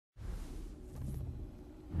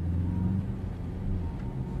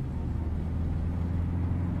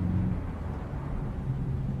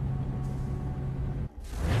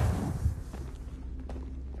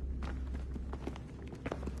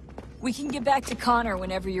We can get back to Connor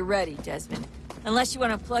whenever you're ready, Desmond. Unless you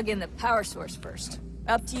want to plug in the power source first.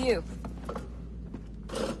 Up to you.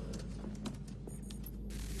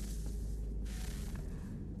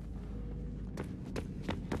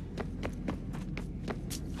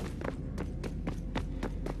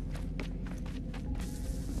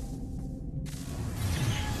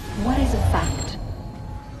 What is a fact?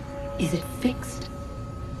 Is it fixed?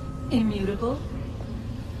 Immutable?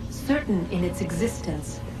 Certain in its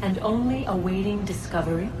existence and only awaiting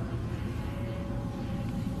discovery?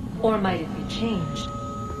 Or might it be changed?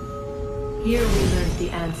 Here we learned the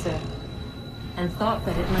answer, and thought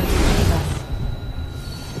that it might save us.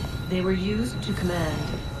 They were used to command,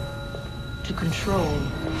 to control,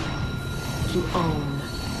 to own.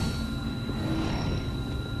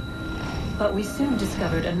 But we soon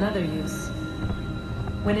discovered another use.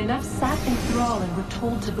 When enough sat in thrall and were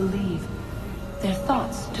told to believe, their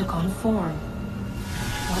thoughts took on form.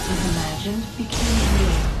 What was imagined became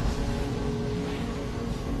real.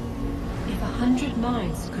 If 100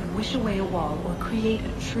 minds could wish away a wall or create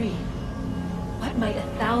a tree, what might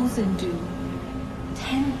 1,000 do?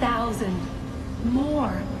 10,000?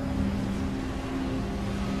 More?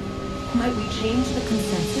 Might we change the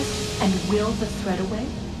consensus and will the threat away?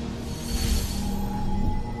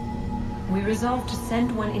 We resolved to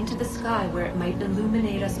send one into the sky where it might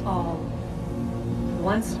illuminate us all.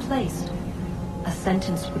 Once placed, a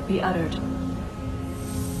sentence would be uttered.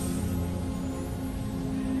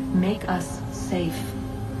 Make us safe.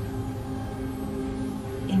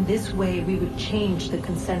 In this way, we would change the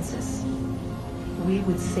consensus. We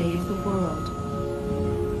would save the world.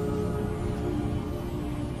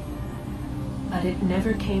 But it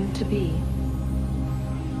never came to be.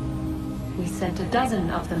 We sent a dozen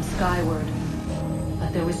of them skyward,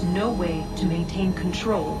 but there was no way to maintain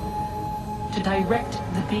control, to direct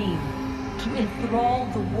the beam, to enthrall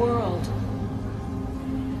the world,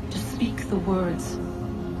 to speak the words.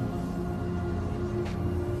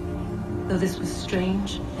 Though this was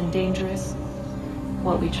strange and dangerous,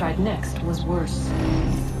 what we tried next was worse.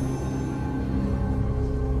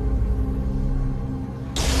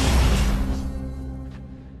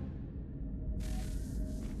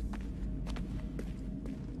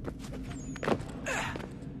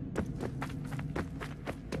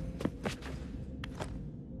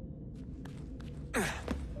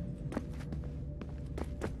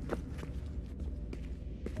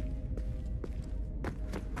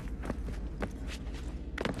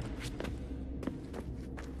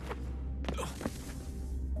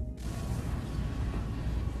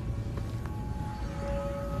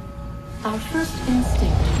 Our first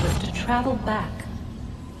instinct was to travel back,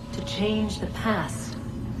 to change the past.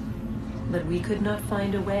 But we could not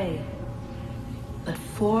find a way. But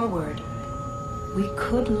forward, we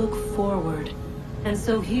could look forward. And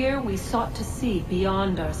so here we sought to see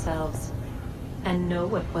beyond ourselves, and know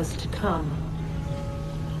what was to come.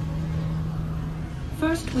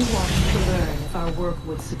 First we wanted to learn if our work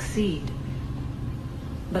would succeed.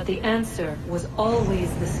 But the answer was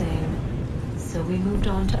always the same. So we moved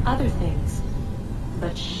on to other things.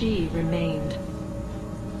 But she remained.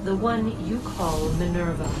 The one you call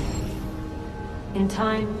Minerva. In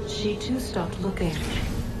time, she too stopped looking,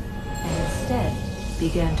 and instead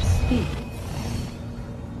began to speak.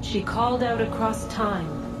 She called out across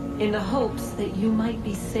time, in the hopes that you might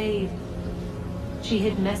be saved. She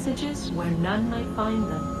hid messages where none might find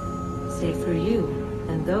them, save for you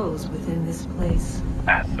and those within this place.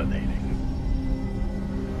 Fascinating.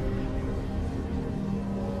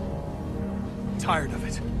 Tired of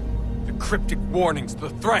it. The cryptic warnings, the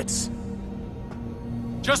threats.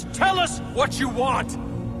 Just tell us what you want!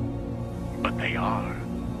 But they are.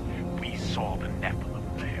 We saw the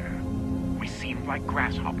Nephilim there. We seemed like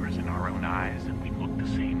grasshoppers in our own eyes, and we looked the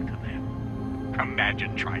same to them.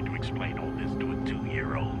 Imagine trying to explain all this to a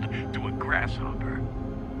 2-year-old, to a grasshopper.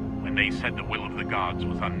 When they said the will of the gods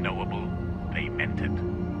was unknowable, they meant it.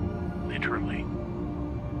 Literally.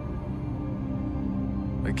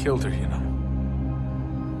 I killed her, you know.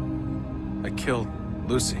 I killed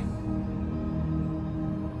Lucy.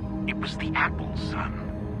 It was the apple, son.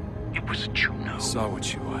 It was Juno. I saw what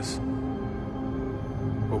she was.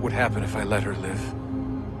 What would happen if I let her live?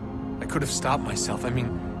 I could have stopped myself. I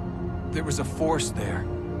mean, there was a force there.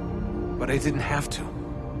 But I didn't have to.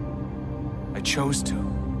 I chose to.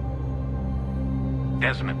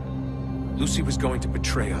 Desmond. Lucy was going to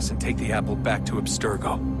betray us and take the apple back to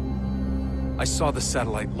Abstergo. I saw the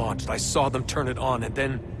satellite launched. I saw them turn it on, and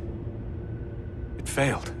then it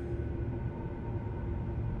failed.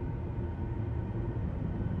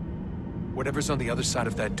 Whatever's on the other side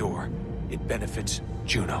of that door, it benefits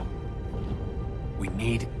Juno. We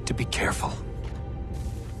need to be careful.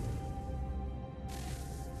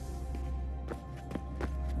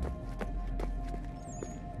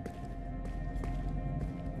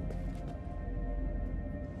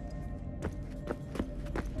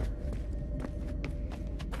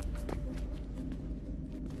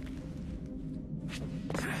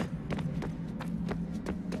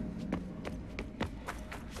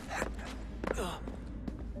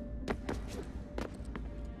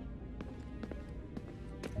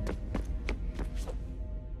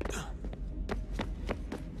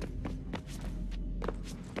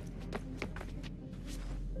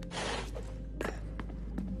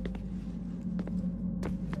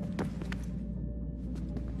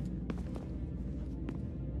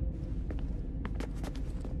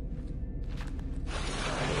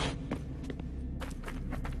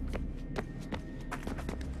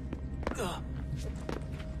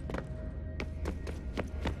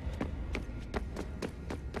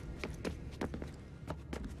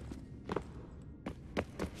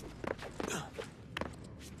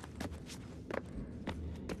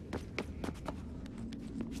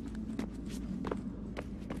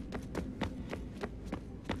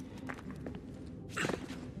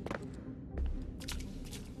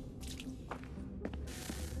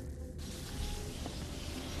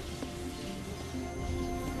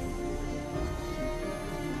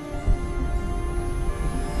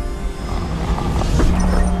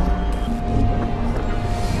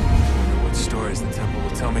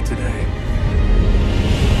 Tell me today.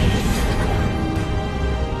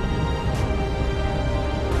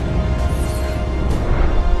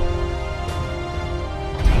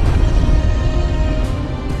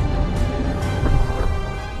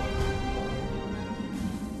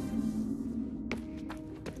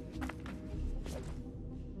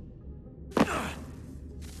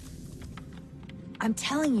 I'm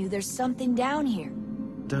telling you, there's something down here.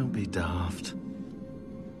 Don't be daft.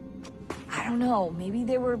 I don't know, maybe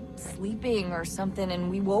they were sleeping or something and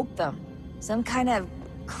we woke them. Some kind of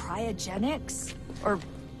cryogenics? Or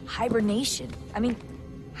hibernation? I mean,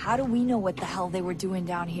 how do we know what the hell they were doing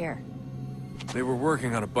down here? They were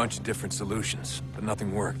working on a bunch of different solutions, but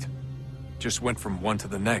nothing worked. Just went from one to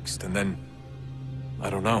the next, and then... I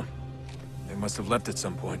don't know. They must have left at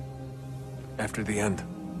some point. After the end.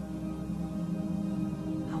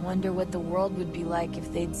 I wonder what the world would be like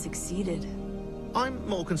if they'd succeeded. I'm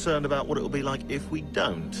more concerned about what it'll be like if we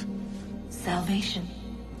don't. Salvation.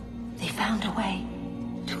 They found a way.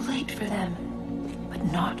 Too late for them, but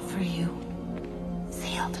not for you.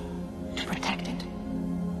 Sealed to protect it.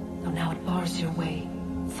 So now it bars your way.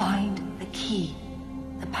 Find the key.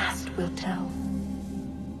 The past will tell.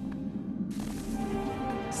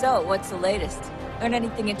 So, what's the latest? Learn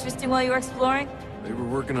anything interesting while you were exploring? They were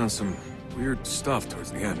working on some weird stuff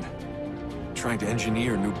towards the end. Trying to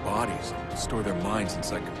engineer new bodies and store their minds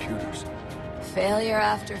inside computers. Failure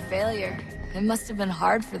after failure. It must have been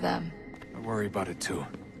hard for them. I worry about it too.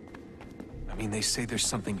 I mean, they say there's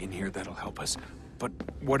something in here that'll help us. But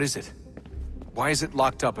what is it? Why is it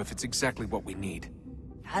locked up if it's exactly what we need?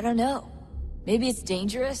 I don't know. Maybe it's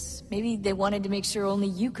dangerous. Maybe they wanted to make sure only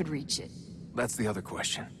you could reach it. That's the other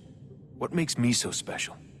question. What makes me so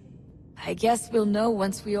special? I guess we'll know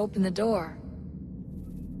once we open the door.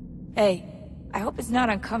 Hey, I hope it's not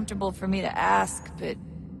uncomfortable for me to ask, but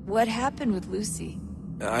what happened with Lucy?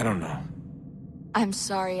 I don't know. I'm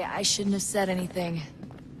sorry, I shouldn't have said anything.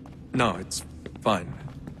 No, it's fine.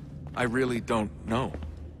 I really don't know.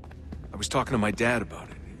 I was talking to my dad about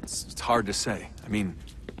it. It's hard to say. I mean,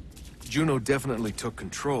 Juno definitely took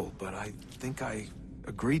control, but I think I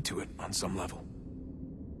agreed to it on some level.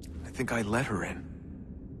 I think I let her in.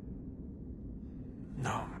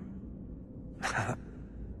 No.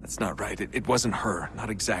 That's not right. It wasn't her. Not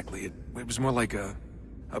exactly. It was more like a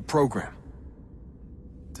program.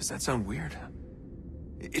 Does that sound weird?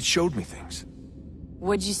 It showed me things.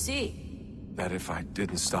 What'd you see? That if I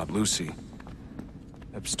didn't stop Lucy,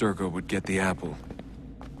 Abstergo would get the apple,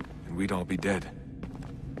 and we'd all be dead.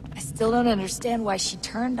 I still don't understand why she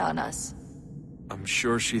turned on us. I'm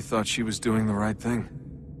sure she thought she was doing the right thing.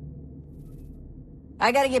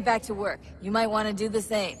 I gotta get back to work. You might want to do the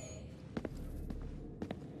same.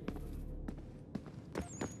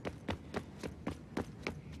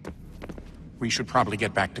 We should probably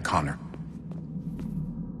get back to Connor.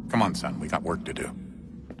 Come on, son, we got work to do.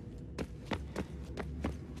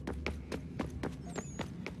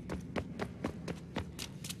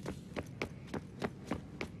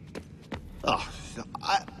 Oh,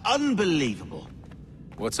 unbelievable.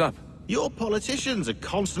 What's up? Your politicians are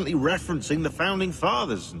constantly referencing the Founding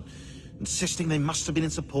Fathers, and insisting they must have been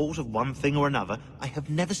in support of one thing or another. I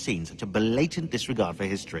have never seen such a blatant disregard for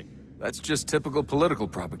history. That's just typical political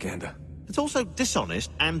propaganda. It's also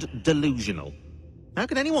dishonest and delusional. How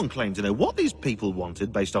can anyone claim to know what these people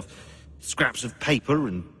wanted based off scraps of paper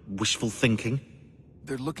and wishful thinking?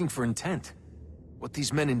 They're looking for intent. What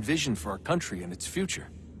these men envision for our country and its future.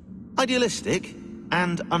 Idealistic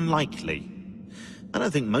and unlikely. I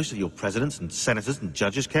don't think most of your presidents and senators and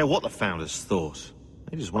judges care what the founders thought.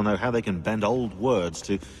 They just want to know how they can bend old words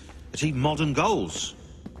to achieve modern goals.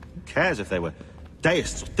 Who cares if they were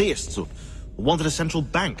deists or theists or wanted a central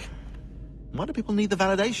bank? Why do people need the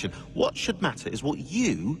validation? What should matter is what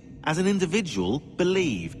you, as an individual,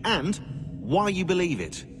 believe, and why you believe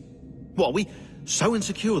it. What, are we so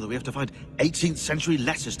insecure that we have to find 18th century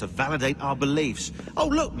letters to validate our beliefs? Oh,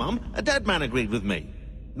 look, Mum, a dead man agreed with me.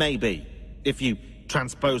 Maybe. If you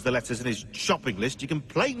transpose the letters in his shopping list, you can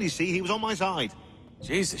plainly see he was on my side.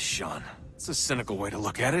 Jesus, Sean. It's a cynical way to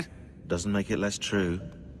look at it. Doesn't make it less true.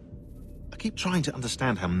 I keep trying to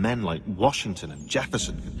understand how men like Washington and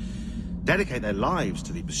Jefferson can dedicate their lives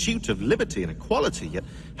to the pursuit of liberty and equality, yet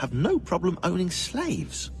have no problem owning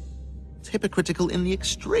slaves. It's hypocritical in the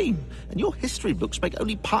extreme, and your history books make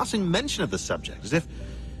only passing mention of the subject, as if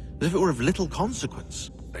it were of little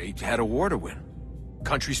consequence. They had a war to win.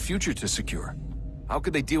 Country's future to secure. How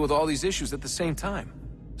could they deal with all these issues at the same time?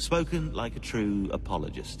 Spoken like a true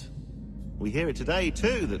apologist. We hear it today,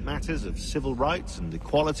 too, that matters of civil rights and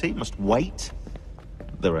equality must wait.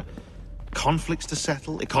 There are conflicts to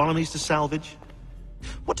settle, economies to salvage.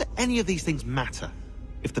 What do any of these things matter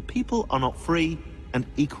if the people are not free and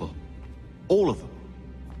equal? All of them.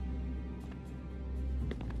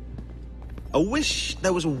 I wish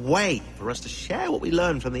there was a way for us to share what we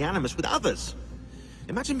learn from the animus with others.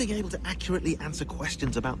 Imagine being able to accurately answer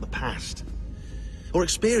questions about the past, or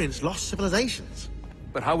experience lost civilizations.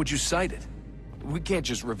 But how would you cite it? We can't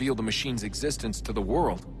just reveal the machine's existence to the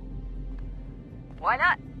world. Why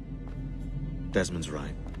not? Desmond's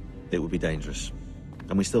right. It would be dangerous.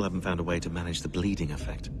 And we still haven't found a way to manage the bleeding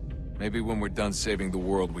effect. Maybe when we're done saving the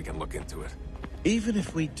world, we can look into it. Even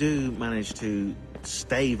if we do manage to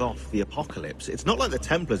stave off the apocalypse, it's not like the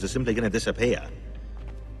Templars are simply going to disappear.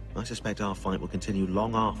 I suspect our fight will continue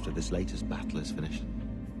long after this latest battle is finished.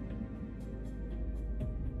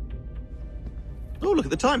 Oh, look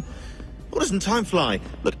at the time. Oh, doesn't time fly?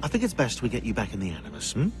 Look, I think it's best we get you back in the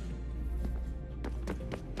animus, hmm?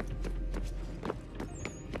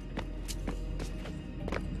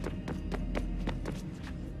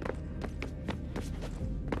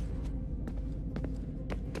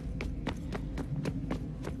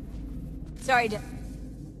 Sorry,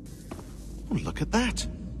 Oh, look at that.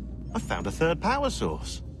 I found a third power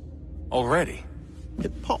source. Already?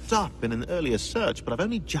 It popped up in an earlier search, but I've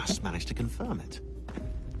only just managed to confirm it.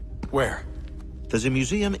 Where? There's a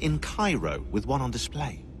museum in Cairo with one on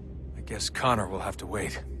display. I guess Connor will have to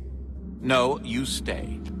wait. No, you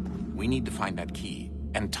stay. We need to find that key,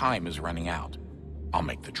 and time is running out. I'll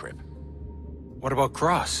make the trip. What about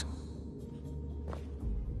Cross?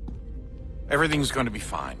 Everything's going to be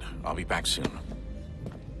fine. I'll be back soon.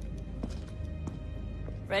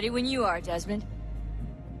 ready when you are, Desmond.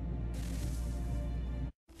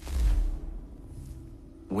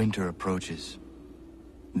 Winter approaches.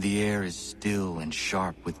 The air is still and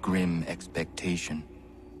sharp with grim expectation.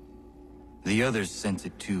 The others sense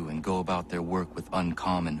it too and go about their work with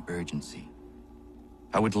uncommon urgency.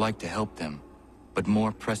 I would like to help them, but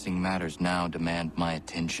more pressing matters now demand my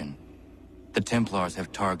attention. The Templars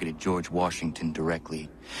have targeted George Washington directly,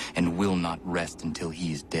 and will not rest until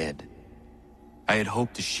he is dead. I had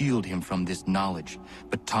hoped to shield him from this knowledge,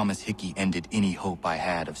 but Thomas Hickey ended any hope I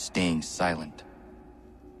had of staying silent.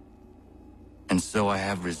 And so I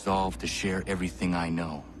have resolved to share everything I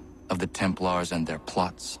know, of the Templars and their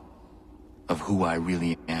plots, of who I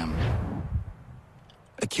really am.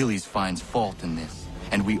 Achilles finds fault in this,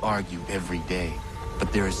 and we argue every day,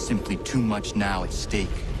 but there is simply too much now at stake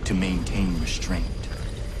to maintain restraint.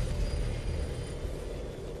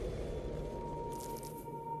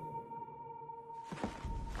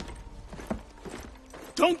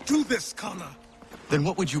 Don't do this, Connor! Then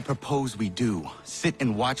what would you propose we do? Sit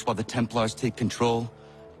and watch while the Templars take control?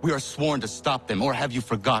 We are sworn to stop them, or have you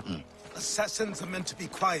forgotten? Assassins are meant to be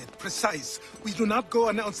quiet, precise. We do not go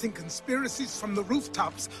announcing conspiracies from the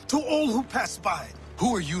rooftops to all who pass by.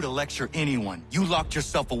 Who are you to lecture anyone? You locked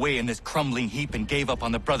yourself away in this crumbling heap and gave up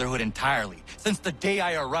on the Brotherhood entirely. Since the day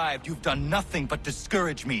I arrived, you've done nothing but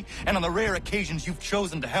discourage me. And on the rare occasions you've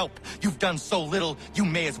chosen to help, you've done so little, you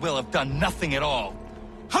may as well have done nothing at all.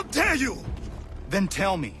 How dare you! Then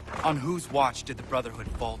tell me, on whose watch did the Brotherhood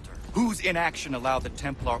falter? Whose inaction allowed the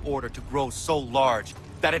Templar Order to grow so large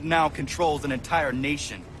that it now controls an entire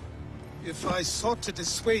nation? If I sought to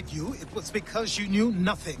dissuade you, it was because you knew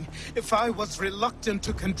nothing. If I was reluctant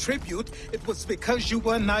to contribute, it was because you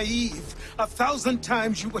were naive. 1,000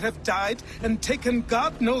 times you would have died and taken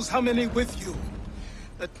God knows how many with you.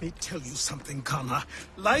 Let me tell you something, Connor.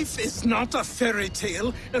 Life is not a fairy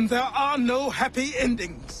tale, and there are no happy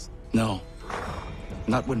endings. No.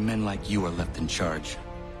 Not when men like you are left in charge.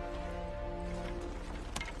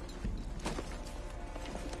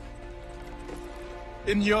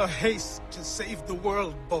 In your haste to save the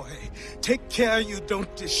world, boy, take care you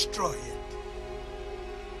don't destroy it.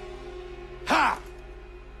 Ha!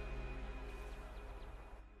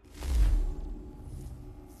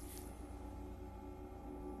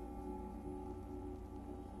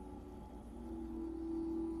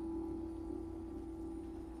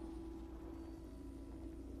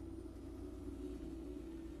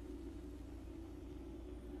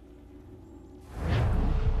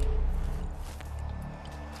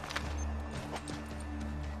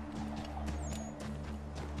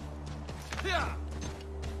 Yeah!